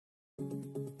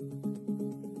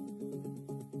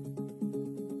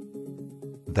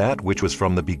That which was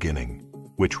from the beginning,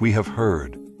 which we have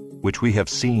heard, which we have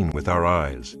seen with our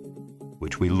eyes,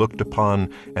 which we looked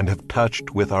upon and have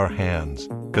touched with our hands,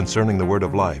 concerning the word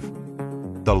of life.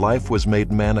 The life was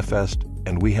made manifest,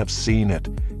 and we have seen it,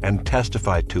 and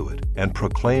testified to it, and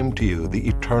proclaimed to you the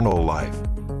eternal life,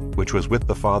 which was with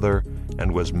the Father,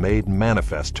 and was made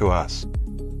manifest to us.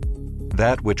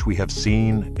 That which we have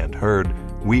seen and heard,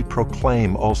 we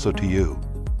proclaim also to you,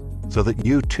 so that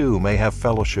you too may have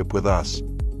fellowship with us.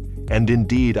 And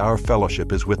indeed our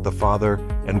fellowship is with the Father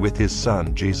and with his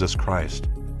Son, Jesus Christ.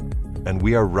 And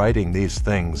we are writing these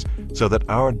things so that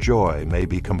our joy may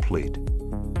be complete.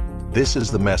 This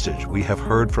is the message we have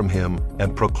heard from him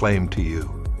and proclaimed to you,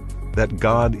 that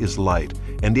God is light,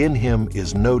 and in him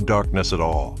is no darkness at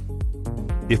all.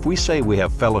 If we say we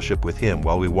have fellowship with him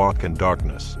while we walk in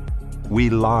darkness, we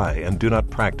lie and do not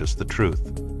practice the truth.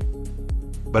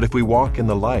 But if we walk in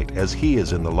the light as he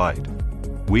is in the light,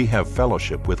 we have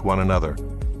fellowship with one another,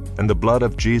 and the blood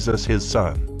of Jesus his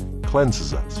Son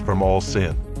cleanses us from all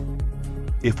sin.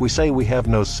 If we say we have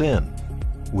no sin,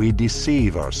 we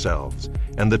deceive ourselves,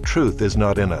 and the truth is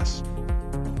not in us.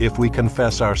 If we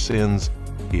confess our sins,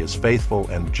 he is faithful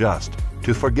and just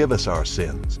to forgive us our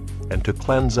sins and to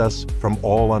cleanse us from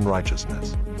all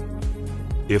unrighteousness.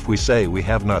 If we say we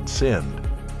have not sinned,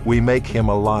 we make him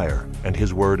a liar, and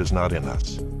his word is not in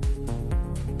us.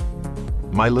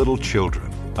 My little children,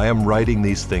 I am writing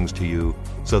these things to you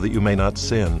so that you may not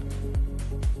sin.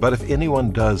 But if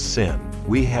anyone does sin,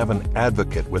 we have an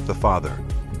advocate with the Father,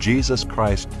 Jesus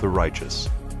Christ the righteous.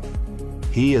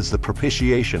 He is the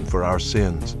propitiation for our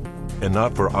sins, and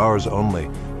not for ours only,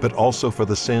 but also for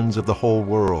the sins of the whole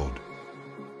world.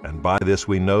 And by this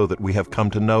we know that we have come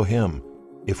to know him,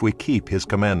 if we keep his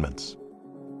commandments.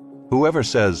 Whoever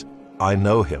says, I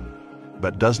know him,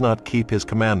 but does not keep his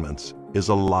commandments, is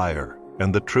a liar,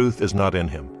 and the truth is not in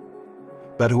him.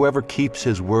 But whoever keeps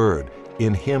his word,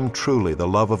 in him truly the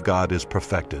love of God is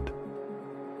perfected.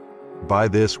 By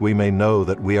this we may know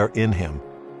that we are in him.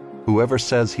 Whoever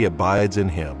says he abides in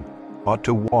him ought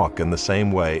to walk in the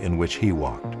same way in which he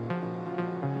walked.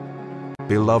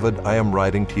 Beloved, I am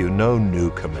writing to you no new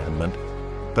commandment,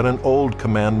 but an old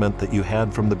commandment that you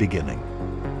had from the beginning.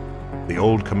 The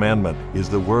old commandment is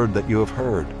the word that you have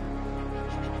heard.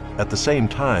 At the same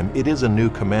time, it is a new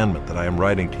commandment that I am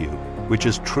writing to you, which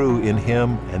is true in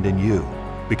him and in you,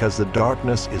 because the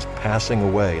darkness is passing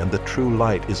away and the true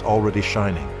light is already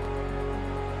shining.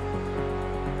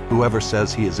 Whoever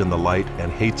says he is in the light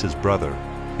and hates his brother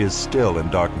is still in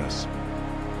darkness.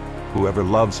 Whoever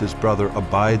loves his brother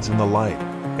abides in the light,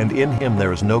 and in him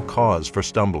there is no cause for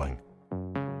stumbling.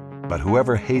 But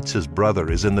whoever hates his brother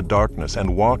is in the darkness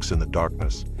and walks in the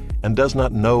darkness, and does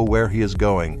not know where he is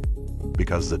going,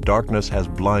 because the darkness has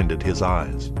blinded his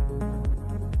eyes.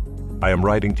 I am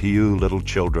writing to you, little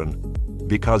children,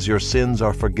 because your sins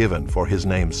are forgiven for his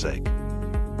name's sake.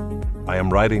 I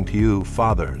am writing to you,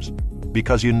 fathers,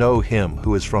 because you know him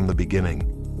who is from the beginning.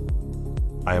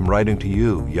 I am writing to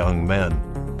you, young men,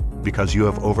 because you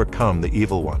have overcome the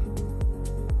evil one.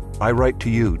 I write to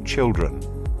you, children,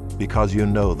 because you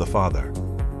know the Father.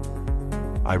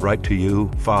 I write to you,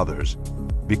 fathers,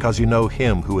 because you know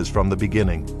him who is from the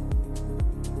beginning.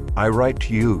 I write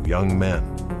to you, young men,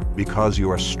 because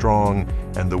you are strong,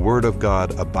 and the word of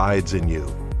God abides in you,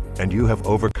 and you have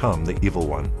overcome the evil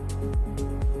one.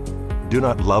 Do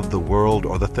not love the world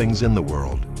or the things in the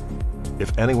world.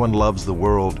 If anyone loves the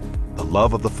world, the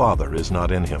love of the Father is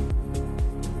not in him.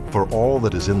 For all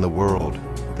that is in the world,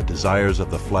 the desires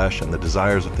of the flesh and the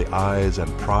desires of the eyes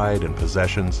and pride and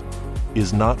possessions,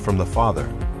 is not from the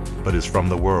Father, but is from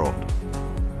the world.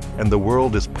 And the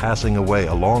world is passing away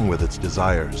along with its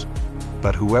desires,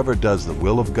 but whoever does the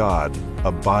will of God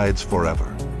abides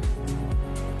forever.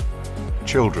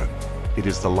 Children, it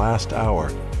is the last hour,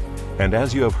 and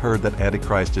as you have heard that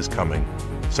Antichrist is coming,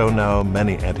 so now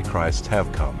many Antichrists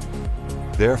have come.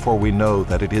 Therefore we know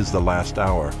that it is the last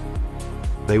hour.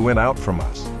 They went out from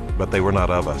us, but they were not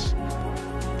of us.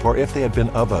 For if they had been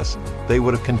of us, they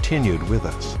would have continued with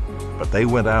us. But they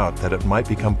went out that it might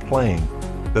become plain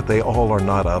that they all are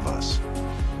not of us.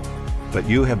 But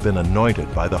you have been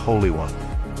anointed by the Holy One,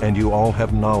 and you all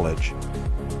have knowledge.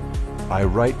 I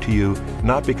write to you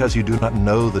not because you do not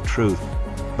know the truth,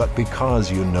 but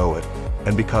because you know it,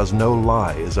 and because no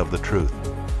lie is of the truth.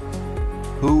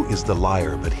 Who is the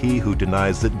liar but he who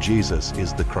denies that Jesus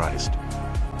is the Christ?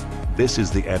 This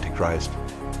is the Antichrist,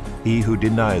 he who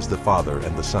denies the Father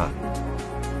and the Son.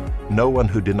 No one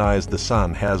who denies the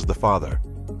Son has the Father.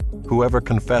 Whoever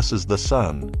confesses the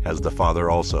Son has the Father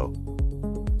also.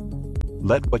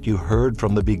 Let what you heard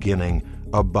from the beginning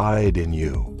abide in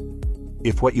you.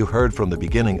 If what you heard from the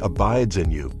beginning abides in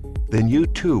you, then you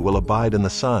too will abide in the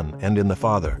Son and in the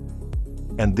Father.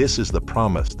 And this is the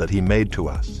promise that He made to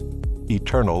us,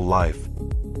 eternal life.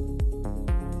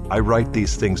 I write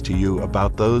these things to you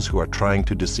about those who are trying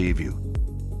to deceive you.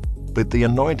 But the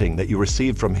anointing that you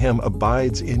received from Him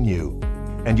abides in you,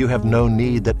 and you have no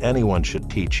need that anyone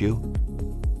should teach you.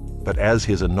 But as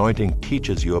His anointing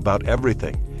teaches you about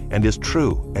everything, and is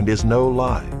true and is no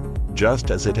lie, just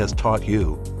as it has taught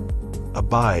you,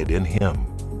 abide in Him.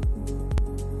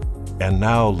 And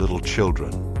now, little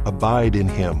children, abide in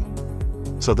Him,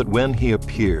 so that when He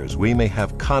appears we may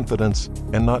have confidence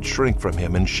and not shrink from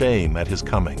Him in shame at His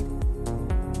coming.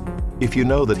 If you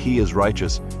know that He is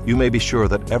righteous, you may be sure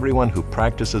that everyone who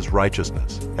practices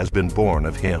righteousness has been born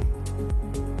of Him.